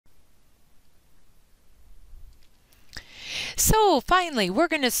So finally, we're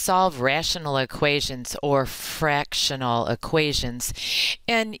going to solve rational equations or fractional equations.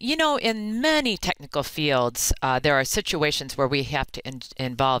 And you know, in many technical fields, there are situations where we have to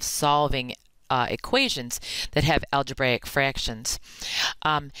involve solving equations that have algebraic fractions.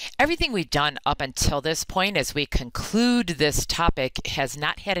 Everything we've done up until this point as we conclude this topic has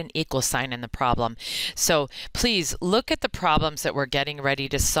not had an equal sign in the problem. So please look at the problems that we're getting ready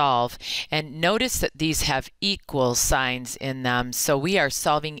to solve and notice that these have equal signs in them. So we are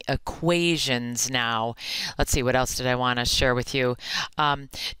solving equations now. Let's see, what else did I want to share with you?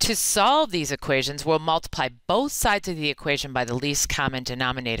 To solve these equations, we'll multiply both sides of the equation by the least common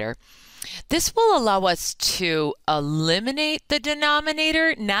denominator. This will allow us to eliminate the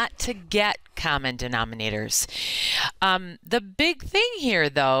denominator, not to get common denominators. The big thing here,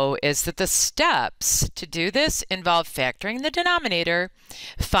 though, is that the steps to do this involve factoring the denominator,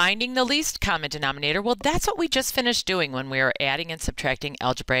 finding the least common denominator. Well, that's what we just finished doing when we were adding and subtracting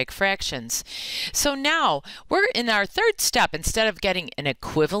algebraic fractions. So now we're in our third step. Instead of getting an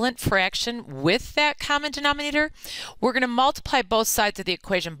equivalent fraction with that common denominator, we're going to multiply both sides of the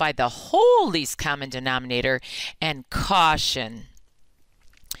equation by the whole least common denominator. And caution,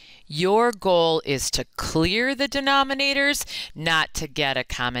 your goal is to clear the denominators, not to get a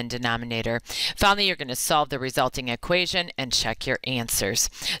common denominator. Finally, you're going to solve the resulting equation and check your answers.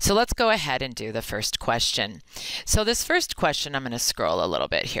 So let's go ahead and do the first question. So this first question, I'm going to scroll a little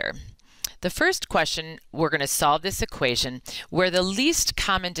bit here. The first question, we're going to solve this equation where the least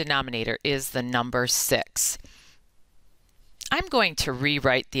common denominator is the number 6. I'm going to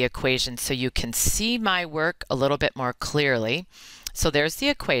rewrite the equation so you can see my work a little bit more clearly. So there's the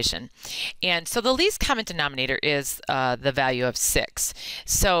equation. And so the least common denominator is the value of 6.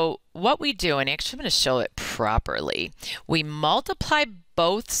 So what we do, and actually I'm going to show it properly, we multiply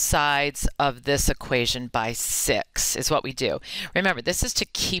both sides of this equation by 6 is what we do. Remember, this is to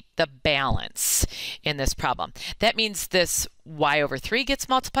keep the balance in this problem. That means this y over 3 gets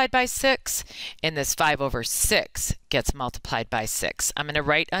multiplied by 6, and this 5 over 6 gets multiplied by 6. I'm going to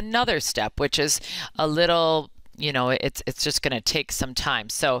write another step, which is a little, you know, it's just going to take some time.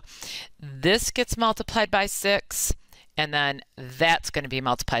 So this gets multiplied by 6, and then that's going to be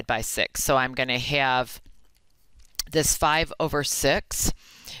multiplied by 6. So I'm going to have this 5 over 6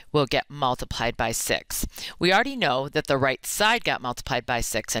 will get multiplied by 6. We already know that the right side got multiplied by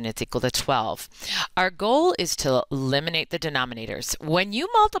 6 and it's equal to 12. Our goal is to eliminate the denominators. When you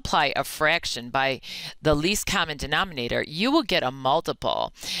multiply a fraction by the least common denominator, you will get a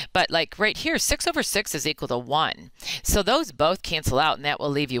multiple. But like right here, 6 over 6 is equal to 1. So those both cancel out and that will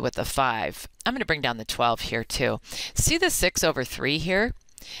leave you with a 5. I'm going to bring down the 12 here too. See the 6 over 3 here?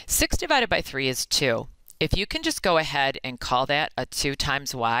 6 divided by 3 is 2. If you can just go ahead and call that a 2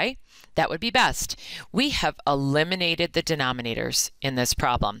 times y, that would be best. We have eliminated the denominators in this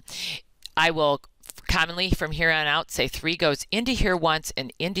problem. I will commonly from here on out say 3 goes into here once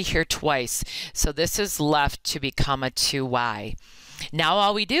and into here twice. So this is left to become a 2y. Now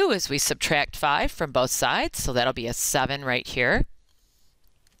all we do is we subtract 5 from both sides. So that'll be a 7 right here.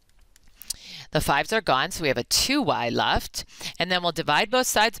 The 5's are gone, so we have a 2y left. And then we'll divide both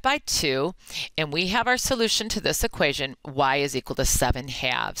sides by 2, and we have our solution to this equation, y is equal to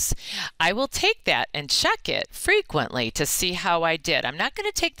 7/2. I will take that and check it frequently to see how I did. I'm not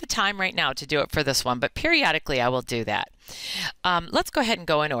going to take the time right now to do it for this one, but periodically I will do that. Let's go ahead and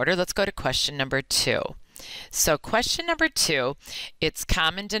go in order. Let's go to question number 2. So question number 2, its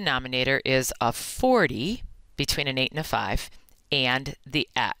common denominator is a 40 between an 8 and a 5. And the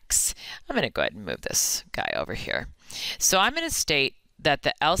x. I'm going to go ahead and move this guy over here. So I'm going to state that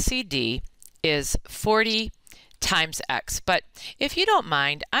the LCD is 40 times x. But if you don't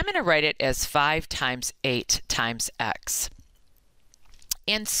mind, I'm going to write it as 5 times 8 times x.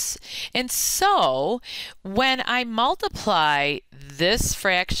 And so when I multiply this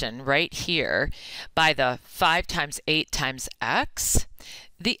fraction right here by the 5 times 8 times x,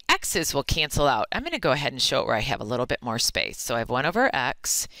 the x's will cancel out. I'm going to go ahead and show it where I have a little bit more space. So I have 1 over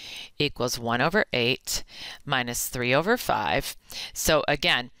x equals 1 over 8 minus 3 over 5. So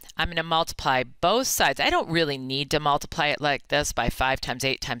again, I'm going to multiply both sides. I don't really need to multiply it like this by 5 times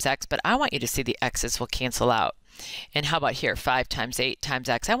 8 times x, but I want you to see the x's will cancel out. And how about here, 5 times 8 times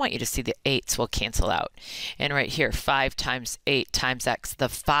x? I want you to see the 8's will cancel out. And right here, 5 times 8 times x, the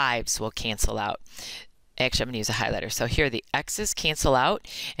 5's will cancel out. Actually, I'm going to use a highlighter. So here the x's cancel out,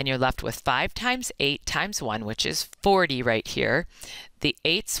 and you're left with 5 times 8 times 1, which is 40 right here. The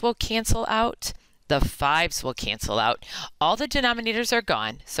 8's will cancel out. The 5's will cancel out. All the denominators are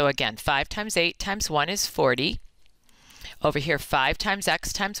gone. So again, 5 times 8 times 1 is 40. Over here, 5 times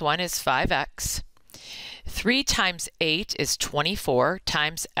x times 1 is 5x. 3 times 8 is 24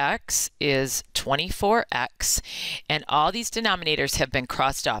 times x is 24x. And all these denominators have been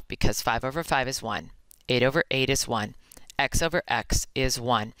crossed off because 5 over 5 is 1. 8 over 8 is 1. X over x is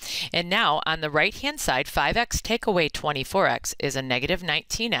 1. And now on the right-hand side, 5x take away 24x is a negative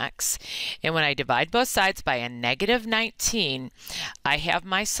 19x. And when I divide both sides by a negative 19, I have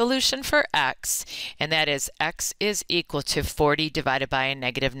my solution for x, and that is x is equal to 40 divided by a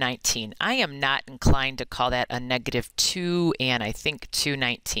negative 19. I am not inclined to call that a negative 2 and I think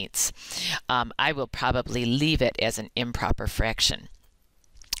 2/19. I will probably leave it as an improper fraction.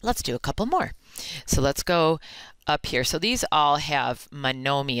 Let's do a couple more. So let's go up here. So these all have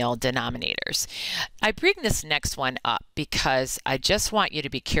monomial denominators. I bring this next one up because I just want you to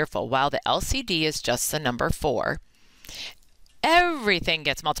be careful. While the LCD is just the number 4, everything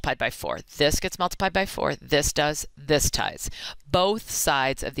gets multiplied by 4. This gets multiplied by 4. This does. This does. Both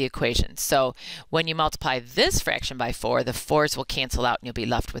sides of the equation. So when you multiply this fraction by 4, the 4's will cancel out and you'll be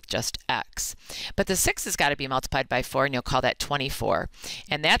left with just x. But the 6 has got to be multiplied by 4 and you'll call that 24.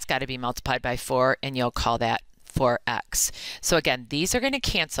 And that's got to be multiplied by 4 and you'll call that 4x. So again, these are going to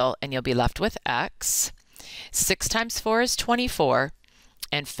cancel and you'll be left with x. 6 times 4 is 24.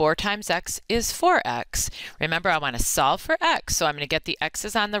 And 4 times x is 4x. Remember, I want to solve for x, so I'm going to get the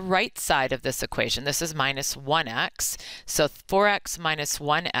x's on the right side of this equation. This is minus 1x. So 4x minus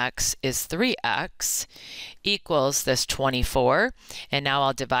 1x is 3x equals this 24. And now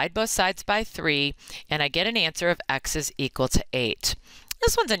I'll divide both sides by 3, and I get an answer of x is equal to 8.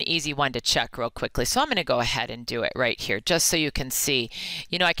 This one's an easy one to check real quickly, so I'm going to go ahead and do it right here, just so you can see.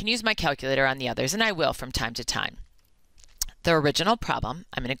 You know, I can use my calculator on the others, and I will from time to time. The original problem,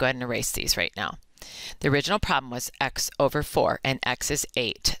 I'm going to go ahead and erase these right now. The original problem was x over 4, and x is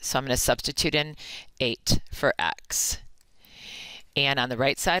 8. So I'm going to substitute in 8 for x. And on the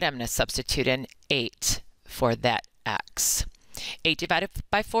right side, I'm going to substitute in 8 for that x. 8 divided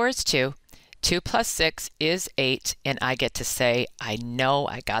by 4 is 2. 2 plus 6 is 8, and I get to say, I know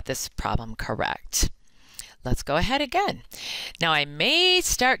I got this problem correct. Let's go ahead again. Now I may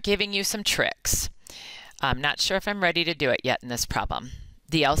start giving you some tricks. I'm not sure if I'm ready to do it yet in this problem.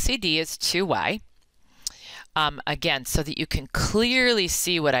 The LCD is 2y. Again, so that you can clearly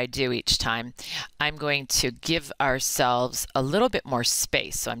see what I do each time, I'm going to give ourselves a little bit more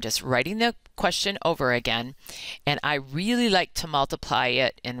space. So I'm just writing the question over again, and I really like to multiply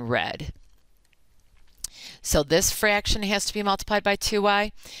it in red. So this fraction has to be multiplied by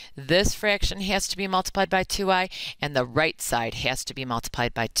 2y, this fraction has to be multiplied by 2y, and the right side has to be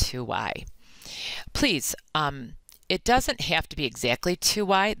multiplied by 2y. Please, it doesn't have to be exactly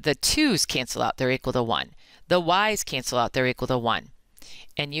 2y. The 2's cancel out, they're equal to 1. The y's cancel out, they're equal to 1.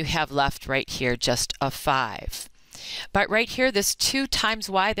 And you have left right here just a 5. But right here, this 2 times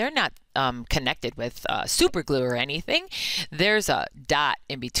y, they're not connected with super glue or anything. There's a dot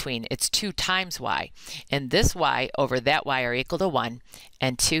in between. It's 2 times y. And this y over that y are equal to 1.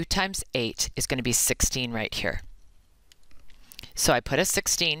 And 2 times 8 is going to be 16 right here. So I put a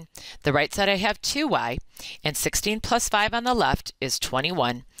 16. The right side I have 2y, and 16 plus 5 on the left is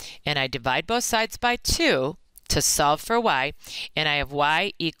 21. And I divide both sides by 2 to solve for y, and I have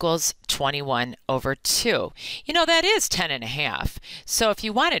y equals 21 over 2. You know, that is 10.5. So if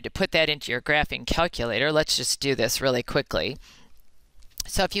you wanted to put that into your graphing calculator, let's just do this really quickly.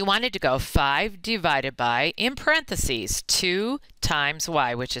 So if you wanted to go 5 divided by, in parentheses, 2 times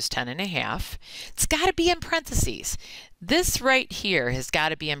y, which is 10.5, it's got to be in parentheses. This right here has got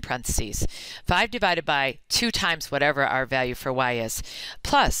to be in parentheses. 5 divided by 2 times whatever our value for y is,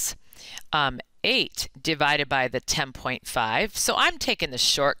 plus 8 divided by the 10.5. So I'm taking the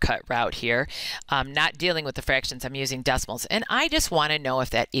shortcut route here. I'm not dealing with the fractions, I'm using decimals. And I just want to know if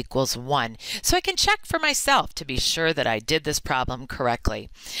that equals 1. So I can check for myself to be sure that I did this problem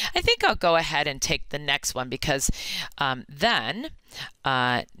correctly. I think I'll go ahead and take the next one because then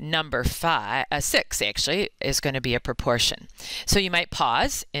number 6 actually is going to be a proportion. So you might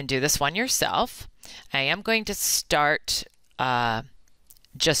pause and do this one yourself. I am going to start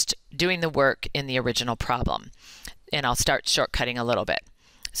just doing the work in the original problem, and I'll start shortcutting a little bit.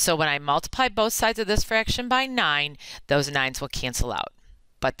 So when I multiply both sides of this fraction by 9, those 9's will cancel out.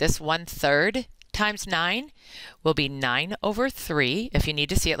 But this 1/3 times 9 will be 9 over 3, if you need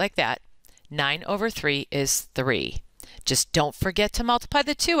to see it like that. 9 over 3 is 3. Just don't forget to multiply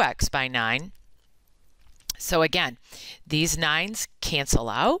the 2x by 9. So again, these 9's cancel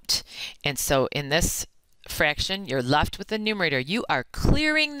out, and so in this fraction, you're left with the numerator. You are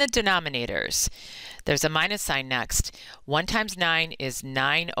clearing the denominators. There's a minus sign next. 1 times 9 is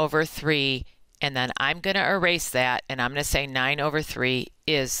 9 over 3, and then I'm going to erase that, and I'm going to say 9 over 3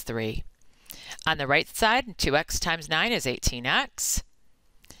 is 3. On the right side, 2x times 9 is 18x.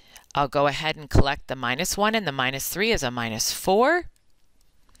 I'll go ahead and collect the -1 and the -3 as a -4.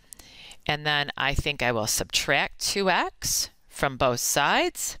 And then I think I will subtract 2x from both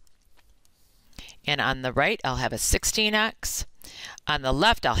sides. And on the right, I'll have a 16x. On the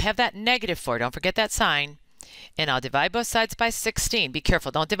left, I'll have that -4. Don't forget that sign. And I'll divide both sides by 16. Be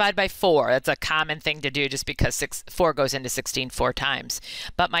careful, don't divide by 4. That's a common thing to do just because 4 goes into 16 4 times.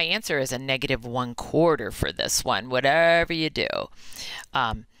 But my answer is a -1/4 for this one, whatever you do.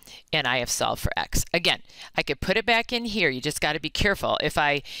 And I have solved for x. Again, I could put it back in here. You just got to be careful. If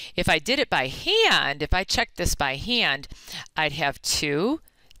I did it by hand, if I checked this by hand, I'd have 2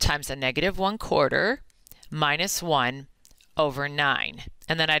 times a -1/4 minus 1 over 9.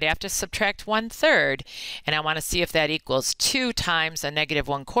 And then I'd have to subtract 1/3, and I want to see if that equals 2 times a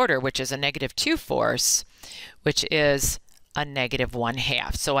 -1/4, which is a -2/4, which is a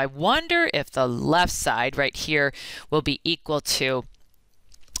 -1/2. So I wonder if the left side right here will be equal to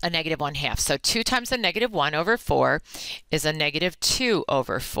a -1/2. So 2 times the -1 over 4 is a -2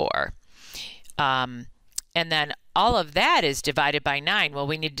 over 4. And then all of that is divided by 9. Well,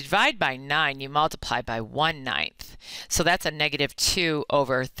 when you divide by 9, you multiply by 1/9. So that's a -2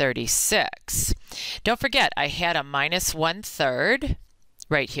 over 36. Don't forget, I had a -1/3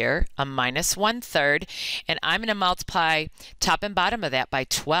 right here, a -1/3, and I'm going to multiply top and bottom of that by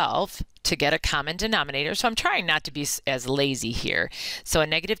 12 to get a common denominator. So I'm trying not to be as lazy here. So a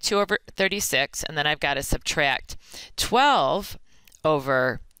 -2 over 36, and then I've got to subtract 12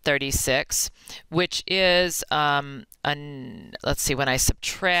 over 36, which is, let's see, when I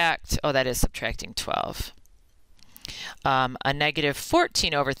subtract, oh, that is subtracting 12. A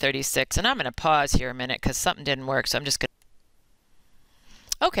 -14 over 36, and I'm going to pause here a minute because something didn't work, so I'm just going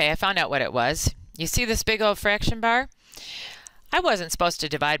to... Okay, I found out what it was. You see this big old fraction bar? I wasn't supposed to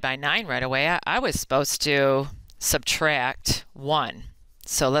divide by 9 right away. I was supposed to subtract 1.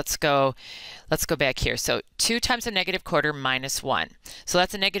 So let's go back here. So 2 times a -1/4 minus 1. So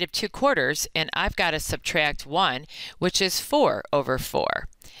that's a -2/4, and I've got to subtract 1, which is 4 over 4.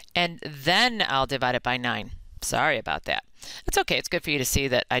 And then I'll divide it by 9. Sorry about that. It's okay. It's good for you to see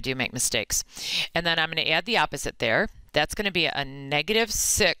that I do make mistakes. And then I'm going to add the opposite there. That's going to be a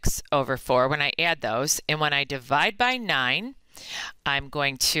 -6 over 4 when I add those. And when I divide by 9, I'm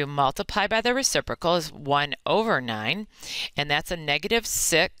going to multiply by the reciprocal as 1 over 9, and that's a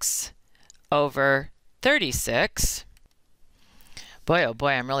 -6 over 36. Boy, oh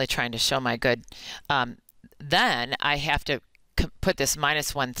boy, I'm really trying to show my good. Then I have to put this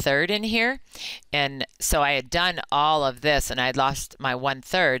 -1/3 in here, and so I had done all of this, and I had lost my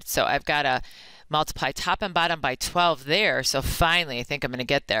 1/3, so I've got to multiply top and bottom by 12 there. So finally, I think I'm going to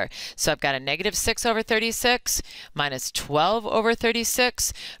get there. So I've got a -6 over 36 minus 12 over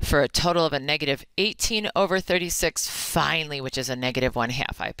 36 for a total of a -18 over 36 finally, which is a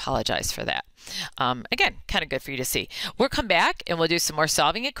 -1/2. I apologize for that. Again, kind of good for you to see. We'll come back and we'll do some more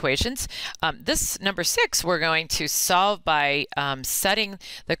solving equations. This number 6, we're going to solve by setting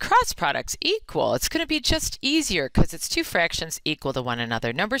the cross products equal. It's going to be just easier because it's two fractions equal to one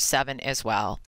another. Number 7 as well.